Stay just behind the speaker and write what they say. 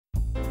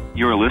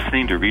You are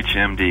listening to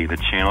ReachMD, the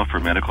channel for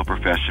medical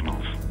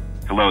professionals.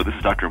 Hello, this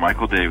is Dr.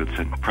 Michael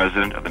Davidson,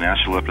 President of the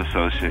National Lipid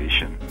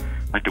Association.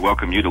 I'd like to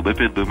welcome you to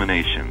Lipid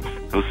Illuminations,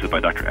 hosted by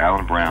Dr.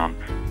 Alan Brown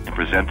and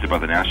presented by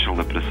the National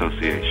Lipid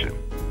Association.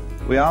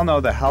 We all know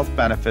the health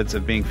benefits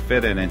of being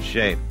fit and in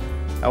shape.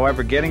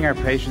 However, getting our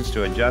patients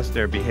to adjust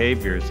their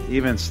behaviors,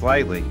 even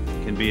slightly,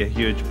 can be a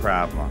huge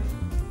problem.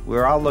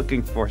 We're all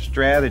looking for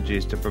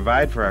strategies to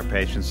provide for our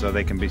patients so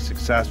they can be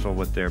successful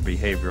with their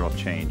behavioral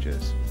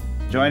changes.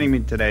 Joining me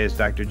today is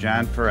Dr.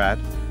 John Foreyt,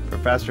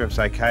 Professor of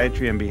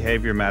Psychiatry and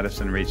Behavior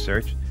Medicine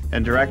Research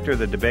and Director of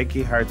the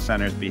DeBakey Heart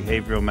Center's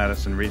Behavioral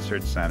Medicine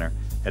Research Center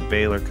at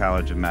Baylor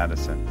College of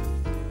Medicine.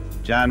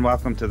 John,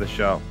 welcome to the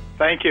show.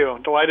 Thank you.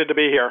 Delighted to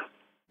be here.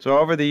 So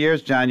over the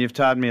years, John, you've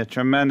taught me a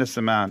tremendous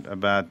amount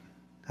about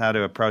how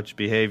to approach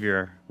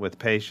behavior with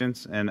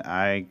patients, and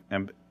I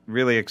am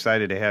really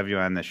excited to have you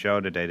on the show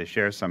today to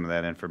share some of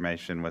that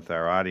information with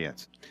our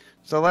audience.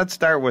 So let's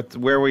start with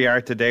where we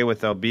are today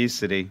with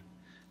obesity.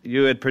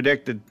 You had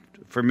predicted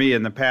for me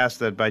in the past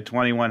that by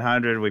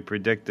 2100 we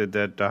predicted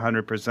that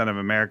 100% of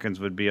Americans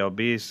would be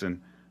obese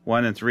and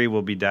 1 in 3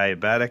 will be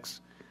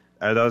diabetics.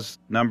 Are those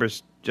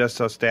numbers just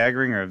so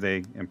staggering, or have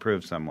they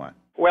improved somewhat?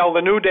 Well,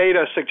 the new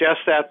data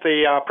suggests that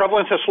the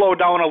prevalence has slowed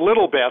down a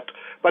little bit,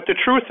 but the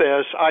truth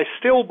is I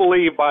still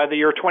believe by the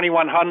year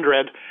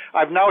 2100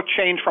 I've now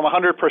changed from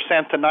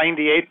 100% to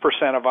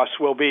 98% of us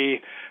will be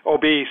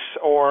obese,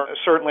 or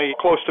certainly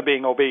close to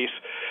being obese.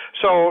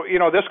 So,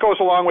 this goes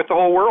along with the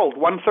whole world.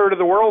 1/3 of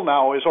the world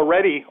now is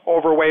already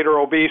overweight or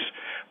obese.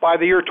 By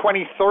the year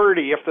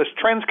 2030, if this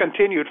trends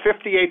continued,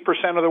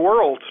 58% of the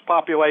world's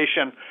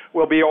population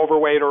will be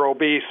overweight or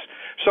obese.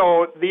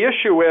 So the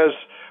issue is,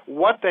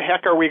 what the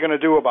heck are we going to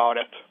do about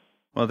it?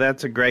 Well,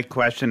 that's a great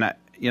question.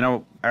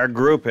 Our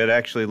group had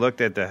actually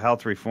looked at the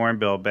health reform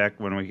bill back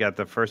when we got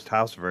the first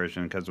House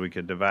version because we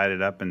could divide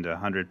it up into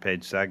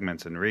 100-page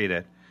segments and read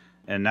it.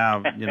 And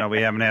now,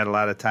 we haven't had a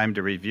lot of time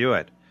to review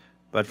it.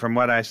 But from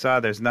what I saw,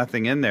 there's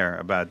nothing in there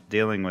about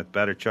dealing with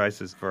better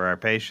choices for our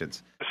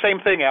patients. Same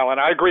thing, Alan.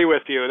 I agree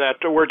with you that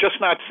we're just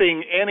not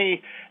seeing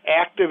any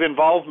active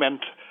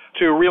involvement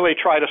to really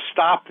try to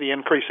stop the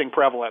increasing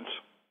prevalence.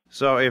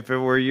 So if it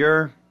were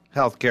your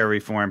healthcare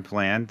reform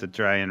plan to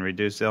try and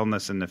reduce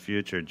illness in the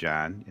future,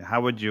 John,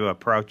 how would you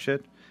approach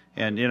it?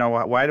 And,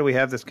 why do we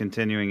have this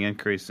continuing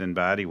increase in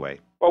body weight?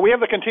 Well, we have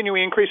the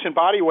continuing increase in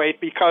body weight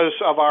because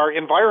of our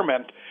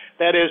environment.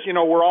 That is,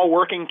 we're all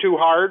working too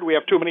hard. We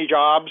have too many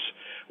jobs.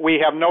 We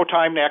have no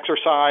time to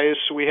exercise.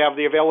 We have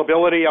the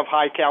availability of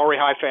high-calorie,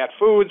 high-fat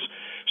foods,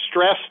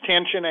 stress,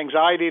 tension,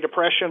 anxiety,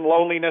 depression,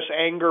 loneliness,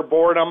 anger,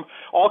 boredom,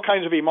 all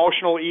kinds of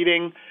emotional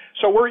eating.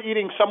 So we're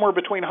eating somewhere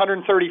between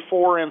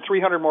 134 and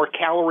 300 more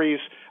calories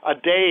a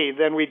day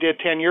than we did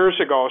 10 years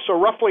ago. So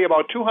roughly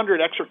about 200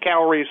 extra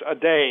calories a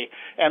day,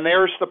 and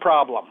there's the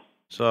problem.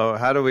 So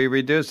how do we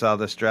reduce all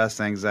the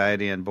stress,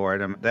 anxiety, and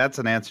boredom? That's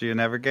an answer you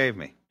never gave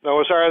me.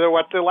 Those are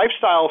the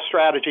lifestyle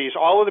strategies.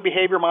 All of the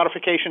behavior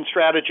modification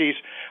strategies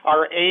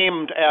are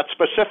aimed at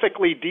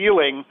specifically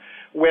dealing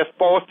with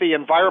both the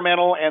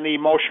environmental and the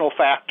emotional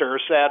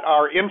factors that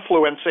are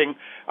influencing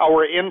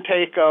our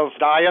intake of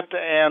diet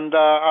and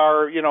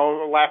our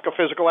lack of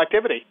physical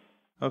activity.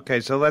 Okay,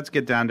 so let's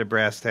get down to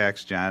brass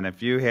tacks, John.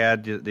 If you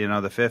had the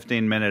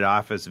 15-minute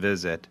office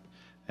visit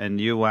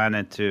and you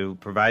wanted to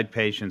provide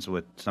patients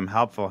with some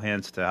helpful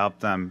hints to help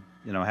them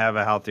have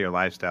a healthier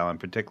lifestyle and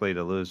particularly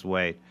to lose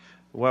weight,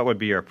 what would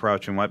be your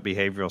approach and what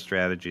behavioral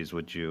strategies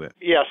would you?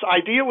 Yes,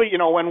 ideally,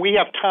 when we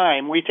have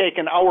time, we take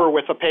an hour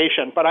with a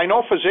patient, but I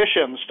know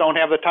physicians don't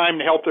have the time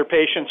to help their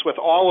patients with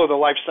all of the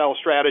lifestyle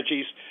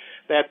strategies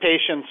that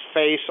patients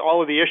face,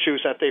 all of the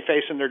issues that they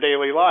face in their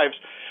daily lives.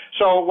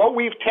 So what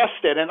we've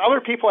tested, and other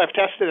people have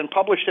tested and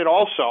published it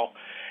also,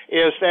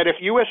 is that if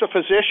you as a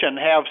physician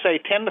have, say,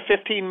 10 to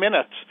 15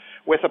 minutes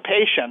with a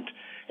patient,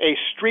 a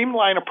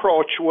streamlined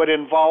approach would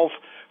involve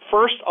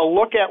first, a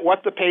look at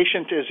what the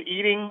patient is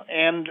eating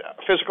and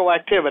physical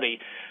activity.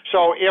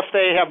 So if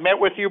they have met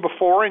with you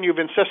before and you've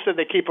insisted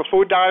they keep a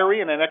food diary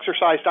and an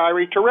exercise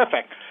diary,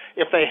 terrific.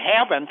 If they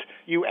haven't,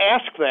 you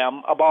ask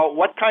them about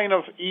what kind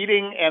of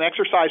eating and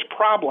exercise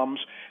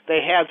problems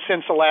they had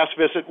since the last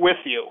visit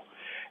with you.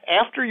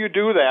 After you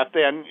do that,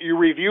 then you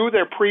review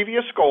their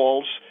previous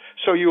goals.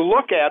 So you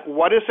look at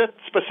what is it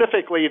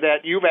specifically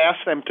that you've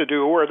asked them to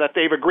do or that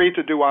they've agreed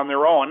to do on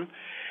their own.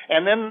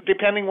 And then,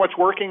 depending what's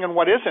working and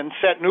what isn't,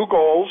 set new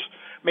goals,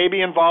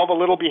 maybe involve a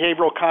little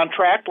behavioral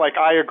contract, like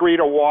I agree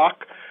to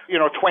walk,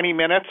 20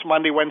 minutes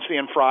Monday, Wednesday,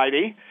 and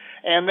Friday,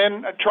 and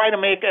then try to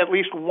make at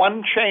least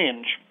one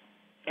change.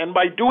 And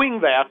by doing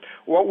that,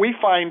 what we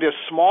find is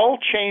small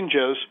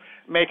changes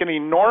make an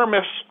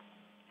enormous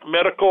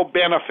medical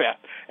benefit.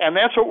 And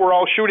that's what we're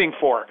all shooting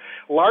for.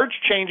 Large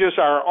changes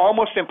are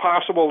almost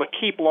impossible to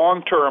keep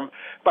long-term,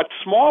 but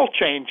small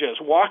changes,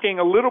 walking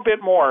a little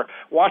bit more,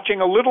 watching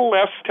a little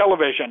less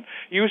television,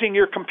 using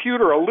your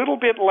computer a little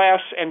bit less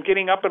and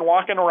getting up and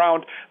walking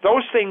around,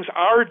 those things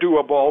are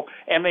doable,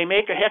 and they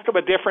make a heck of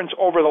a difference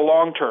over the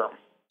long term.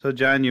 So,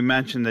 John, you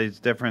mentioned these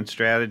different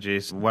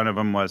strategies. One of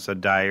them was a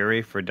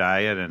diary for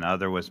diet, and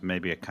other was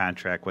maybe a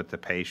contract with the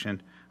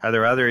patient. Are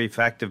there other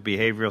effective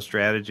behavioral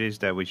strategies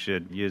that we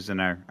should use in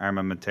our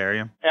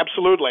armamentarium?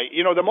 Absolutely.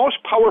 The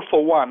most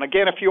powerful one,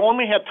 again, if you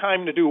only had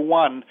time to do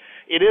one,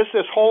 it is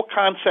this whole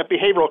concept,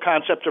 behavioral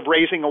concept of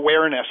raising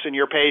awareness in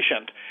your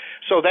patient.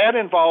 So that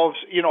involves,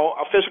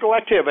 a physical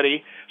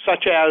activity,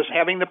 such as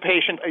having the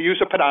patient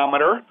use a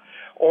pedometer,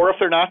 or if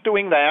they're not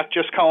doing that,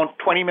 just count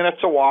 20 minutes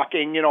of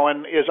walking,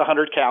 and is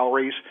 100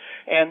 calories.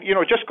 And,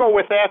 just go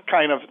with that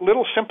kind of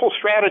little simple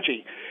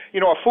strategy.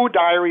 A food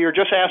diary, or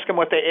just ask them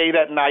what they ate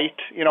at night,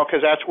 because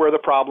that's where the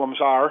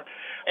problems are.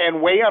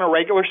 And weigh on a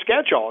regular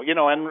schedule,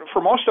 and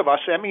for most of us,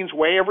 that means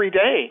weigh every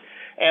day.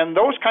 And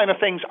those kind of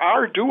things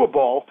are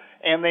doable,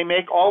 and they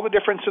make all the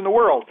difference in the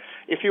world.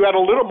 If you had a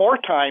little more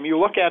time, you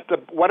look at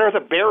what are the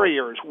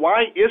barriers?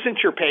 Why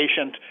isn't your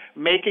patient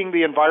making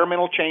the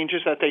environmental changes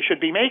that they should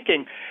be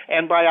making?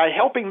 And by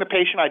helping the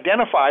patient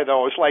identify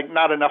those, like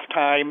not enough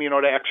time,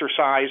 to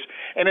exercise,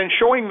 and then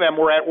showing them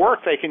where at work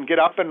they can get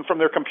up and from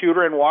their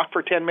computer and walk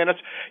for 10 minutes,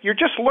 you're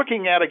just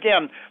looking at,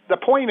 again, the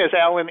point is,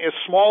 Alan, is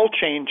small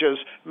changes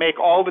make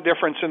all the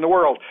difference in the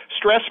world.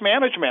 Stress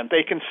management,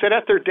 they can sit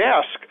at their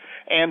desk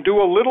and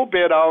do a little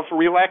bit of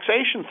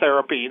relaxation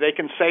therapy. They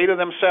can say to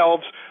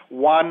themselves,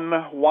 1,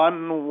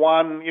 1,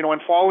 1,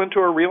 and fall into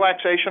a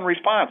relaxation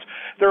response.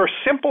 There are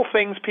simple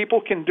things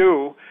people can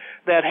do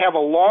that have a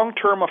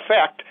long-term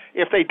effect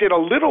if they did a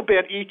little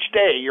bit each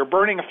day. You're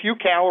burning a few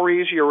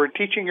calories, you're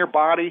teaching your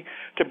body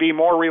to be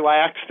more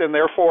relaxed, and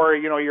therefore,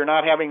 you're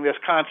not having this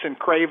constant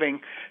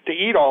craving to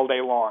eat all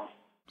day long.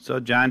 So,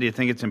 John, do you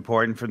think it's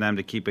important for them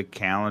to keep a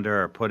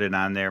calendar or put it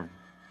on their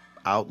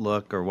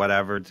Outlook or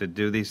whatever to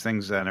do these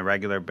things on a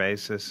regular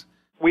basis?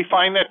 We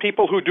find that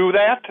people who do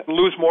that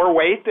lose more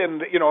weight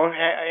and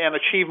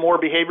achieve more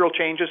behavioral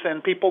changes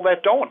than people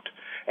that don't.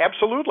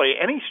 Absolutely.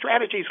 Any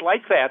strategies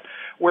like that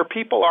where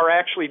people are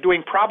actually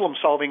doing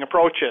problem-solving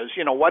approaches,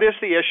 what is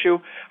the issue?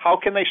 How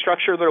can they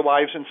structure their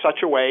lives in such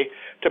a way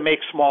to make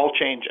small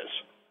changes?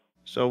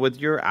 So with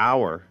your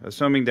hour,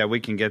 assuming that we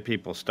can get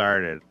people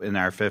started in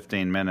our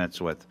 15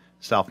 minutes with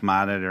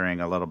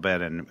self-monitoring a little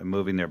bit and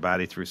moving their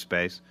body through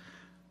space,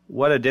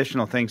 what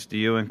additional things do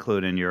you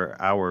include in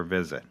your hour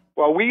visit?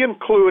 Well, we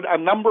include a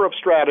number of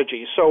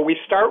strategies. So we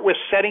start with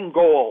setting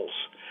goals.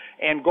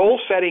 And goal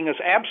setting is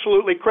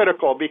absolutely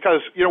critical because,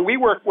 we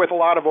work with a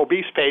lot of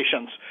obese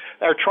patients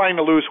that are trying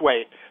to lose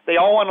weight. They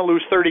all want to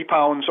lose 30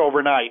 pounds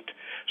overnight.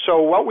 So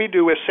what we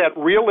do is set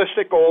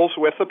realistic goals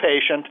with the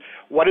patient.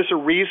 What is a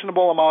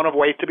reasonable amount of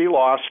weight to be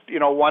lost,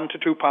 1 to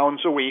 2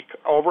 pounds a week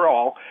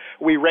overall.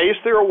 We raise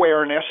their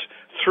awareness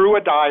through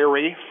a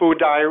diary, food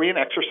diary, an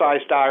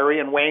exercise diary,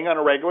 and weighing on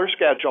a regular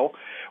schedule.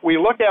 We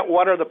look at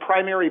what are the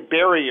primary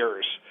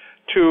barriers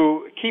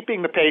to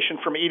keeping the patient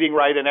from eating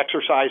right and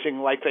exercising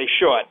like they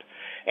should.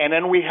 And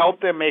then we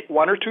help them make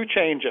 1 or 2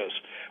 changes.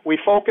 We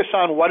focus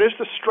on what is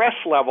the stress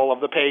level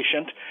of the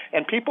patient,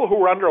 and people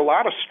who are under a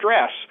lot of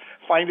stress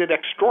find it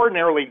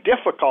extraordinarily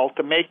difficult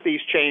to make these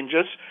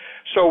changes.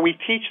 So we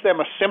teach them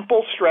a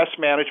simple stress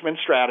management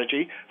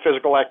strategy.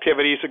 Physical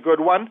activity is a good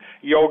one.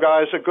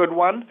 Yoga is a good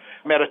one.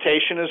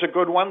 Meditation is a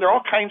good one. There are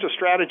all kinds of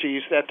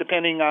strategies that,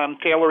 depending on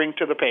tailoring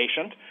to the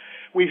patient,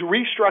 we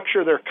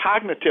restructure their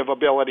cognitive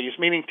abilities,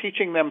 meaning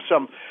teaching them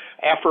some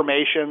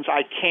affirmations.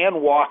 I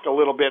can walk a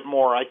little bit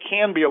more. I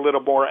can be a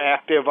little more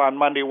active on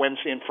Monday,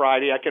 Wednesday, and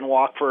Friday. I can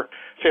walk for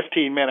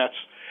 15 minutes.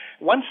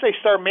 Once they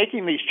start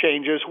making these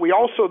changes, we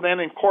also then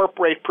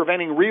incorporate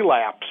preventing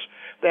relapse.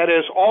 That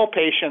is, all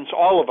patients,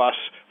 all of us,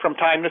 from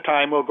time to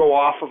time will go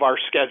off of our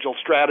scheduled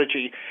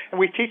strategy, and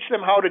we teach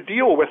them how to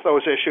deal with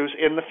those issues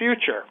in the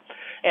future.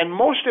 And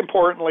most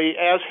importantly,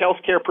 as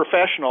healthcare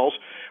professionals,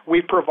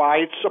 we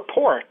provide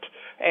support.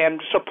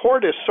 And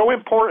support is so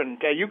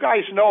important. You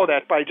guys know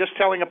that by just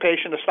telling a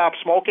patient to stop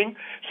smoking,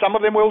 some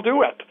of them will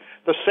do it.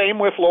 The same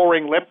with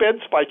lowering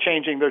lipids by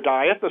changing their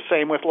diet. The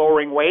same with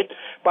lowering weight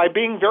by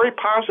being very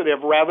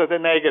positive rather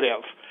than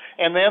negative.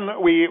 And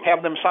then we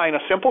have them sign a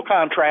simple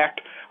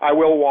contract. I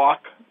will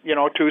walk,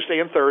 Tuesday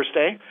and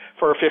Thursday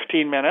for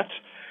 15 minutes.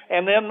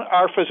 And then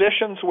our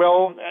physicians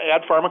will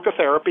add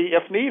pharmacotherapy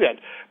if needed.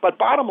 But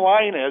bottom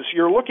line is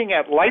you're looking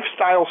at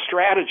lifestyle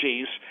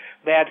strategies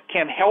that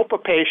can help a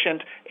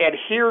patient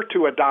adhere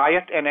to a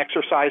diet and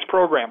exercise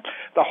program.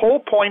 The whole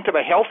point of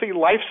a healthy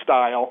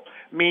lifestyle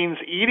means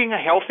eating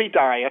a healthy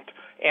diet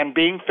and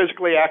being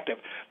physically active.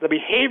 The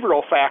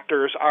behavioral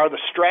factors are the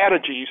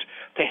strategies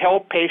to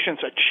help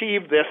patients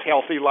achieve this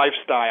healthy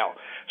lifestyle.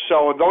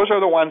 So those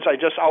are the ones I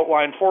just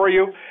outlined for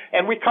you,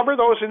 and we cover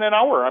those in an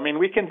hour.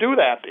 We can do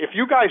that. If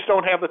you guys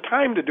don't have the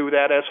time to do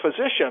that as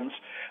physicians,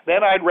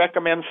 then I'd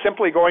recommend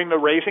simply going to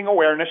raising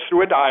awareness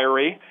through a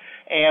diary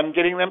and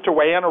getting them to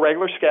weigh on a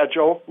regular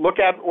schedule, look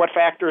at what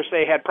factors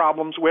they had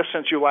problems with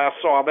since you last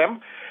saw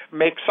them,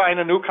 sign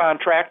a new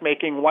contract,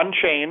 making 1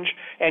 change,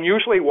 and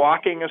usually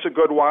walking is a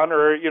good one,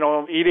 or,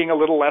 eating a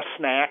little less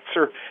snacks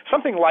or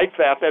something like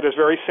that is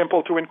very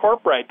simple to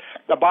incorporate.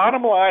 The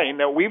bottom line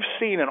that we've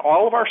seen in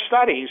all of our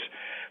studies,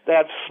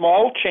 that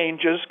small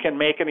changes can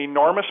make an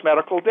enormous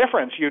medical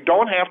difference. You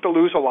don't have to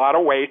lose a lot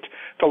of weight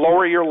to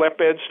lower your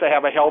lipids to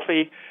have a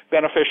healthy,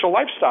 beneficial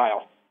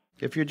lifestyle.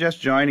 If you're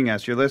just joining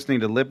us, you're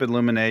listening to Lipid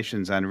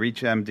Illuminations on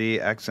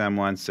ReachMD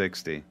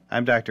XM160.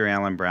 I'm Dr.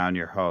 Alan Brown,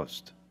 your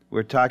host.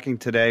 We're talking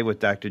today with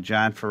Dr.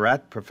 John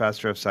Foreyt,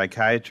 Professor of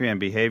Psychiatry and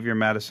Behavior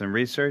Medicine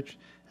Research,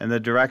 and the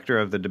Director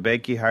of the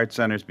DeBakey Heart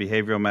Center's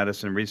Behavioral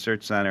Medicine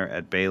Research Center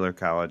at Baylor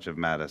College of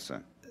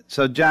Medicine.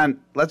 So, John,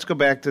 let's go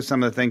back to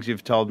some of the things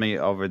you've told me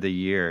over the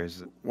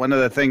years. One of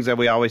the things that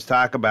we always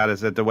talk about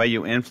is that the way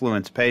you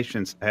influence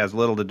patients has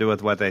little to do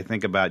with what they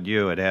think about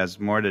you. It has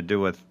more to do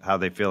with how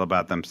they feel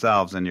about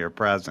themselves and your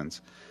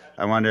presence.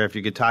 I wonder if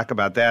you could talk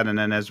about that. And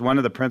then as one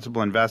of the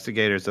principal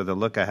investigators of the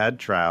Look Ahead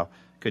trial,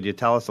 could you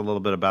tell us a little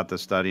bit about the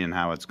study and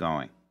how it's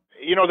going?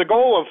 You know, the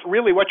goal of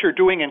really what you're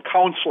doing in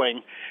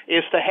counseling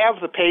is to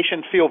have the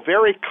patient feel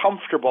very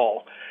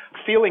comfortable,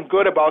 feeling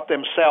good about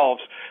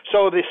themselves.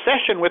 So the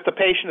session with the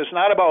patient is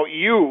not about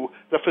you,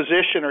 the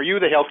physician, or you,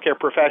 the healthcare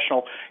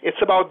professional. It's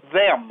about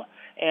them.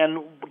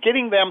 And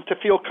getting them to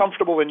feel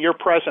comfortable in your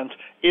presence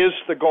is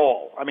the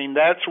goal. I mean,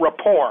 that's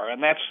rapport,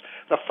 and that's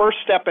the first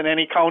step in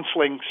any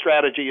counseling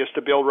strategy is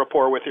to build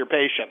rapport with your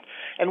patient.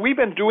 And we've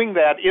been doing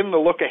that in the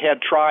Look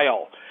Ahead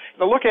trial.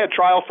 The Look Ahead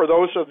trial, for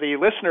those of the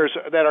listeners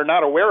that are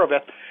not aware of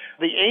it,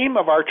 the aim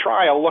of our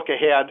trial, Look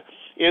Ahead,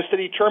 is to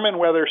determine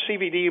whether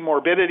CVD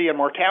morbidity and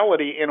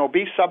mortality in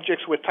obese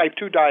subjects with type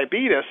 2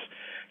 diabetes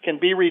can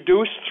be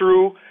reduced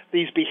through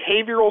these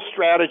behavioral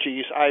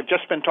strategies I've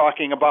just been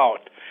talking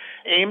about,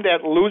 aimed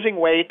at losing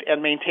weight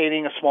and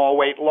maintaining a small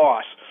weight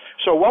loss.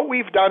 So what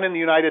we've done in the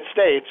United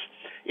States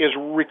is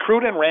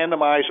recruit and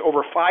randomize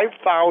over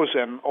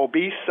 5,000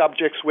 obese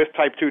subjects with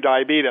type 2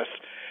 diabetes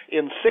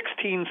in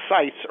 16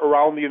 sites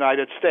around the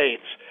United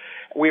States.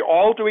 We're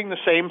all doing the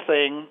same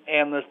thing,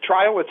 and the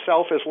trial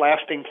itself is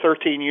lasting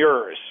 13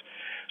 years.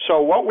 So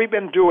what we've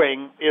been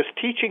doing is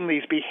teaching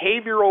these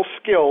behavioral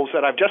skills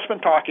that I've just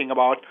been talking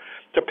about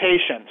to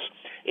patients.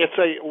 It's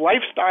a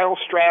lifestyle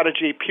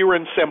strategy, pure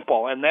and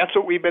simple, and that's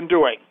what we've been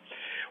doing.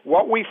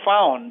 What we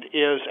found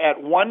is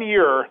at 1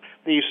 year,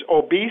 these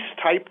obese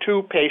type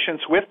 2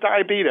 patients with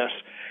diabetes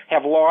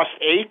have lost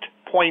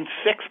 8.6%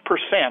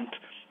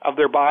 of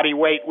their body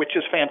weight, which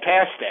is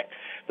fantastic.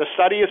 The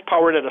study is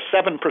powered at a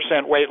 7%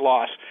 weight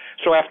loss.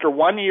 So after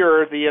 1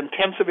 year, the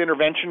intensive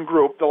intervention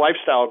group, the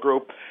lifestyle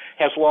group,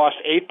 has lost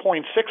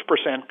 8.6%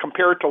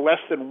 compared to less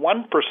than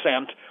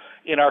 1%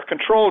 in our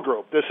control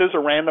group. This is a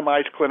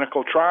randomized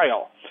clinical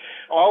trial.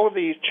 All of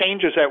the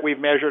changes that we've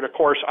measured, of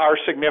course, are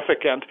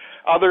significant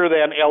other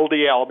than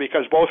LDL,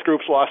 because both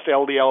groups lost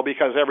LDL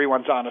because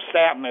everyone's on a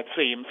statin, it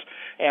seems,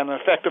 and the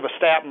effect of a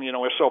statin,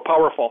 is so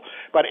powerful.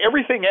 But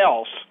everything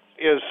else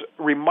is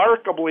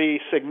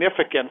remarkably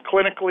significant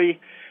clinically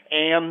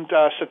and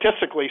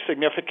statistically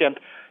significant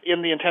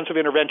in the intensive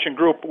intervention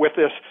group with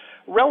this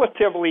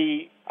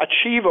relatively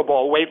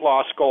achievable weight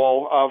loss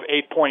goal of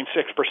 8.6%.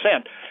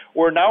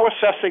 We're now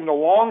assessing the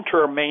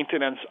long-term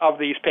maintenance of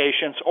these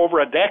patients over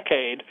a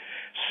decade,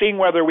 seeing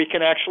whether we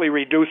can actually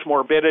reduce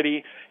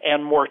morbidity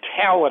and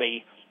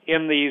mortality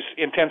in these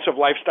intensive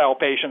lifestyle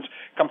patients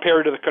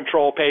compared to the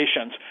control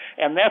patients.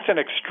 And that's an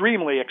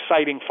extremely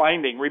exciting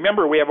finding.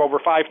 Remember, we have over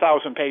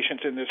 5,000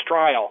 patients in this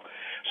trial.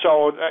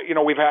 So,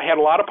 we've had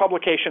a lot of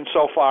publications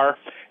so far,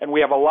 and we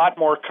have a lot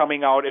more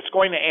coming out. It's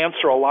going to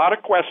answer a lot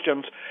of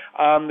questions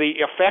on the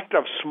effect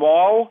of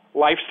small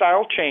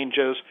lifestyle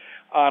changes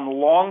on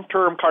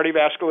long-term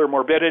cardiovascular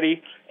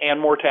morbidity and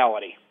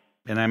mortality.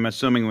 And I'm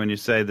assuming when you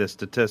say the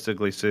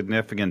statistically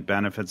significant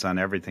benefits on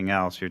everything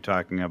else, you're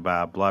talking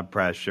about blood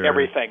pressure,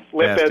 everything,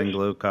 lipids, fasting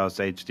glucose,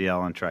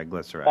 HDL, and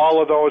triglycerides.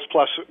 All of those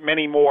plus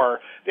many more.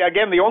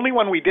 Again, the only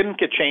one we didn't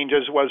get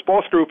changes was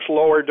both groups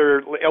lowered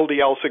their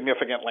LDL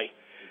significantly.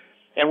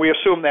 And we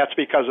assume that's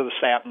because of the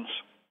statins.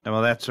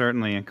 Well, that's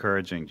certainly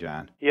encouraging,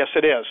 John. Yes,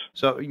 it is.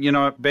 So,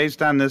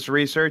 based on this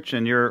research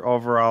and your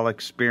overall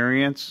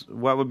experience,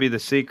 what would be the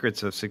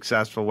secrets of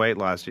successful weight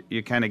loss?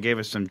 You kind of gave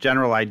us some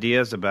general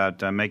ideas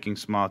about making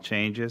small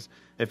changes.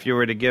 If you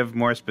were to give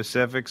more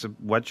specifics,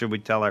 what should we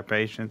tell our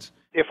patients?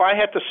 If I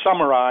had to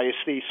summarize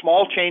the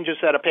small changes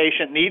that a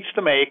patient needs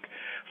to make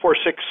for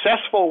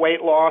successful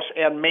weight loss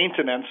and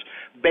maintenance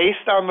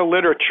based on the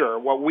literature,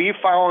 what we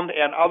found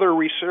and other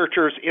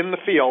researchers in the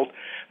field,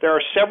 there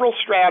are several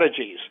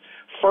strategies.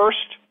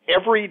 First,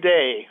 every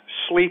day,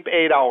 sleep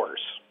 8 hours.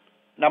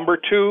 Number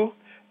 2,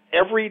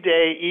 every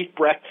day, eat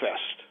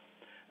breakfast.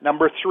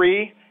 Number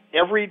 3,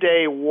 every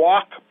day,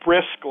 walk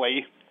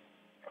briskly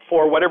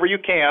for whatever you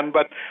can,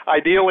 but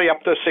ideally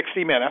up to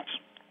 60 minutes.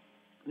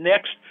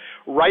 Next,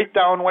 write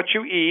down what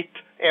you eat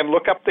and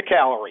look up the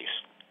calories.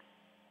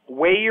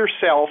 Weigh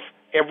yourself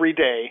every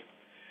day.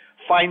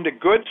 Find a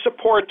good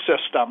support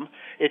system.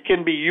 It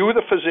can be you,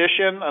 the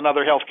physician,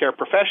 another healthcare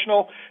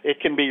professional.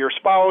 It can be your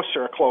spouse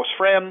or a close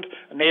friend,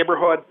 a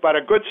neighborhood, but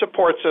a good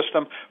support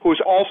system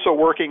who's also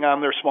working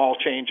on their small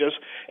changes.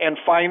 And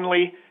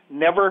finally,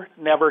 never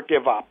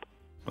give up.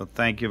 Well,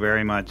 thank you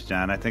very much,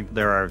 John. I think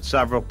there are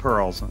several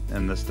pearls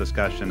in this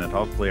discussion that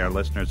hopefully our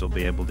listeners will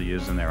be able to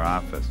use in their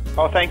office.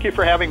 Oh, thank you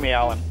for having me,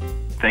 Alan.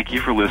 Thank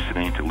you for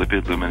listening to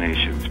Lipid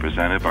Illuminations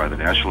presented by the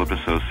National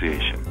Lipid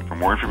Association. For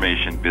more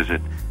information,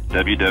 visit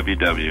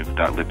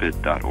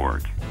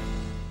www.lipid.org.